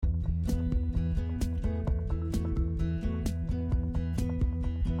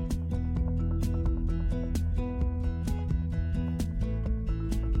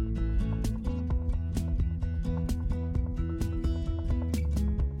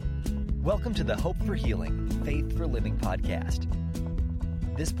Welcome to the Hope for Healing, Faith for Living podcast.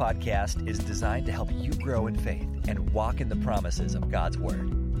 This podcast is designed to help you grow in faith and walk in the promises of God's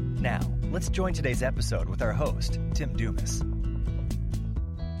Word. Now, let's join today's episode with our host, Tim Dumas.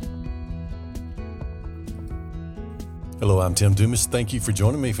 Hello, I'm Tim Dumas. Thank you for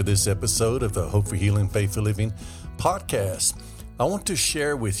joining me for this episode of the Hope for Healing, Faith for Living podcast. I want to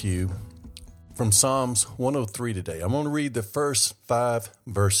share with you from Psalms 103 today. I'm going to read the first 5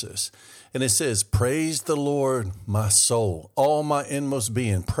 verses. And it says, "Praise the Lord, my soul, all my inmost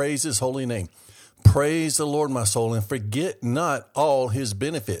being. Praise his holy name. Praise the Lord, my soul, and forget not all his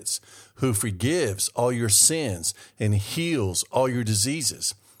benefits, who forgives all your sins and heals all your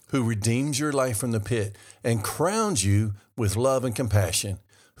diseases, who redeems your life from the pit and crowns you with love and compassion,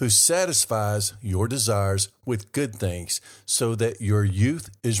 who satisfies your desires with good things so that your youth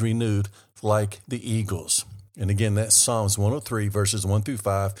is renewed like the eagles." And again, that's Psalms 103, verses 1 through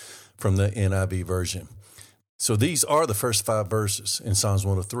 5 from the NIV version. So these are the first 5 verses in Psalms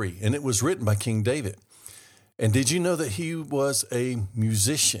 103, and it was written by King David. And did you know that he was a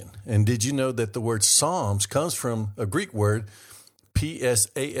musician? And did you know that the word Psalms comes from a Greek word,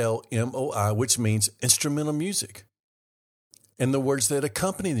 Psalmoi, which means instrumental music, and the words that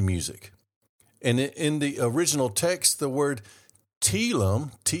accompany the music. And in the original text, the word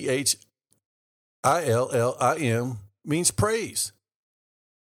Tehillim, Thillim, means praise.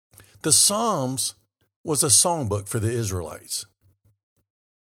 The Psalms was a songbook for the Israelites.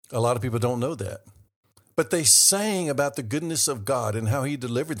 A lot of people don't know that. But they sang about the goodness of God and how he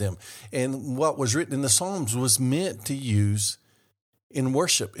delivered them. And what was written in the Psalms was meant to use in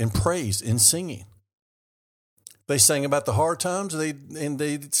worship, in praise, in singing. They sang about the hard times,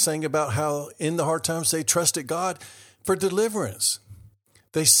 they sang about how in the hard times they trusted God for deliverance.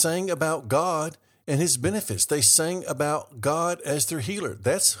 They sang about God and his benefits. They sang about God as their healer.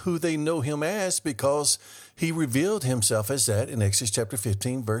 That's who they know him as, because he revealed himself as that in Exodus chapter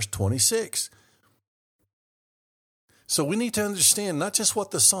 15, verse 26. So we need to understand not just what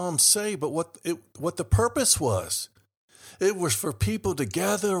the Psalms say, but what the purpose was. It was for people to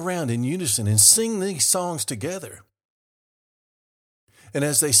gather around in unison and sing these songs together. And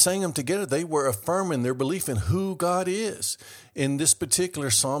as they sang them together, they were affirming their belief in who God is. In this particular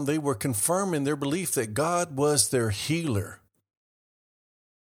psalm, they were confirming their belief that God was their healer,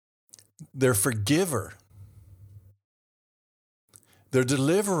 their forgiver, their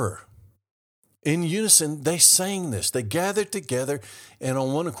deliverer. In unison, they sang this. They gathered together, and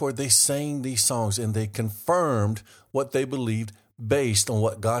on one accord, they sang these songs, and they confirmed what they believed based on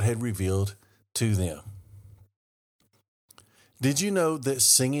what God had revealed to them. Did you know that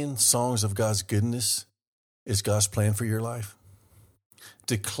singing songs of God's goodness is God's plan for your life?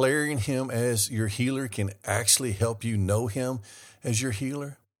 Declaring him as your healer can actually help you know him as your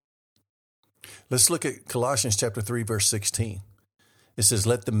healer. Let's look at Colossians chapter 3, verse 16. It says,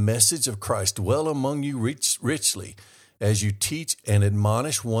 "Let the message of Christ dwell among you richly as you teach and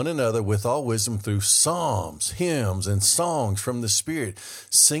admonish one another with all wisdom through psalms, hymns, and songs from the Spirit,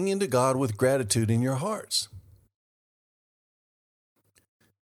 singing to God with gratitude in your hearts."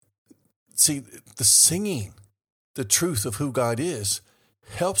 See, the singing, the truth of who God is,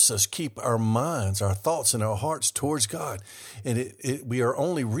 helps us keep our minds, our thoughts, and our hearts towards God. And we are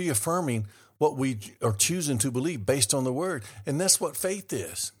only reaffirming what we are choosing to believe based on the Word. And that's what faith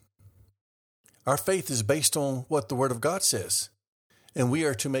is. Our faith is based on what the Word of God says. And we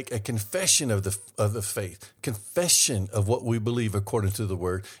are to make a confession of the faith, confession of what we believe according to the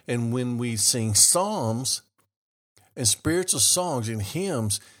Word. And when we sing psalms and spiritual songs and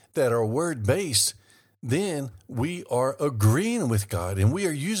hymns that are word-based, then we are agreeing with God and we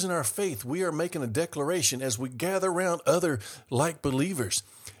are using our faith. We are making a declaration as we gather around other like believers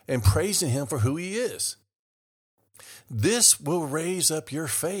and praising him for who he is. This will raise up your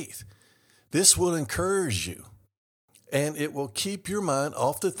faith. This will encourage you, and it will keep your mind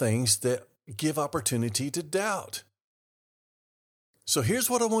off the things that give opportunity to doubt. So here's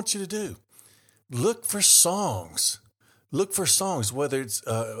what I want you to do. Look for songs. Look for songs, whether it's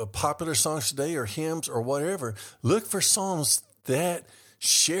popular songs today or hymns or whatever. Look for songs that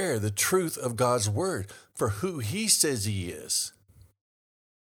share the truth of God's Word for who he says he is.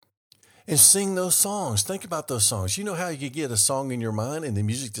 And sing those songs. Think about those songs. You know how you get a song in your mind and the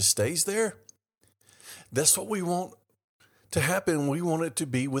music just stays there? That's what we want to happen. We want it to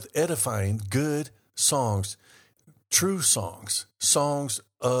be with edifying, good songs, true songs, songs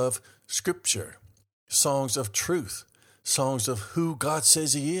of Scripture, songs of truth, songs of who God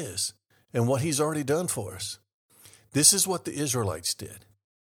says he is and what he's already done for us. This is what the Israelites did.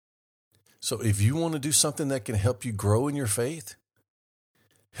 So if you want to do something that can help you grow in your faith,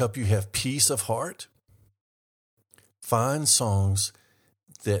 help you have peace of heart, find songs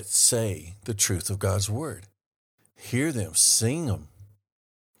that say the truth of God's word. Hear them, sing them,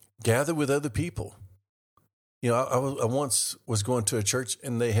 gather with other people. You know, I once was going to a church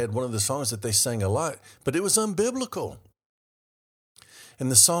and they had one of the songs that they sang a lot, but it was unbiblical. And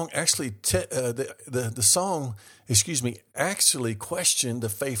the song actually, actually questioned the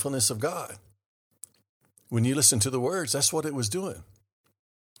faithfulness of God. When you listen to the words, that's what it was doing.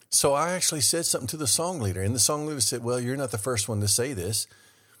 So I actually said something to the song leader, and the song leader said, well, you're not the first one to say this.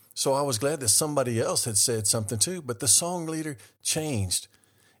 So I was glad that somebody else had said something too, but the song leader changed,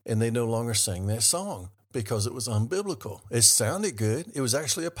 and they no longer sang that song because it was unbiblical. It sounded good. It was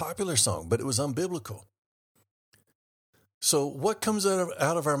actually a popular song, but it was unbiblical. So what comes out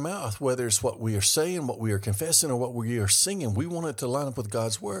of our mouth, whether it's what we are saying, what we are confessing, or what we are singing, we want it to line up with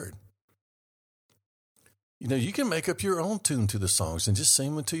God's word. You know, you can make up your own tune to the songs and just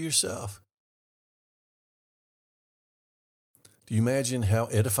sing them to yourself. Do you imagine how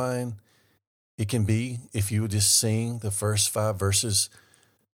edifying it can be if you would just sing the first 5 verses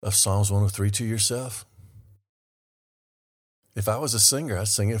of Psalms 103 to yourself? If I was a singer, I'd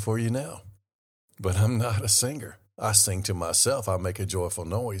sing it for you now. But I'm not a singer. I sing to myself. I make a joyful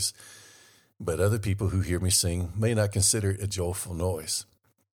noise. But other people who hear me sing may not consider it a joyful noise.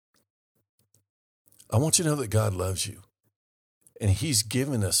 I want you to know that God loves you. And He's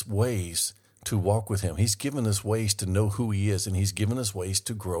given us ways to walk with Him. He's given us ways to know who He is. And He's given us ways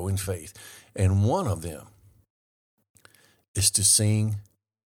to grow in faith. And one of them is to sing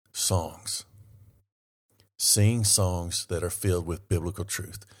songs. Sing songs that are filled with biblical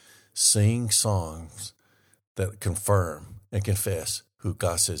truth. Sing songs that confirm and confess who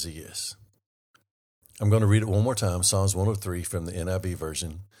God says He is. I'm going to read it one more time, Psalms 103 from the NIV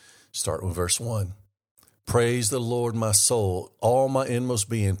version, start with verse 1. Praise the Lord, my soul, all my inmost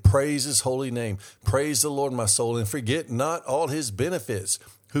being. Praise His holy name. Praise the Lord, my soul, and forget not all His benefits,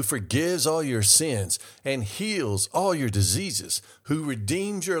 who forgives all your sins and heals all your diseases, who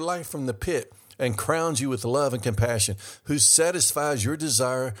redeems your life from the pit and crowns you with love and compassion, who satisfies your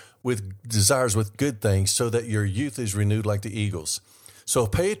desires with good things so that your youth is renewed like the eagles. So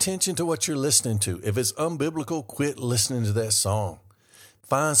pay attention to what you're listening to. If it's unbiblical, quit listening to that song.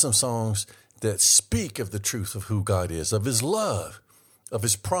 Find some songs that speak of the truth of who God is, of His love, of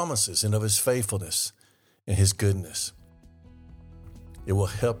His promises, and of His faithfulness and His goodness. It will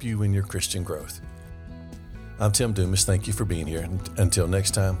help you in your Christian growth. I'm Tim Dumas. Thank you for being here. Until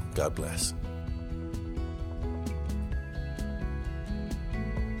next time, God bless.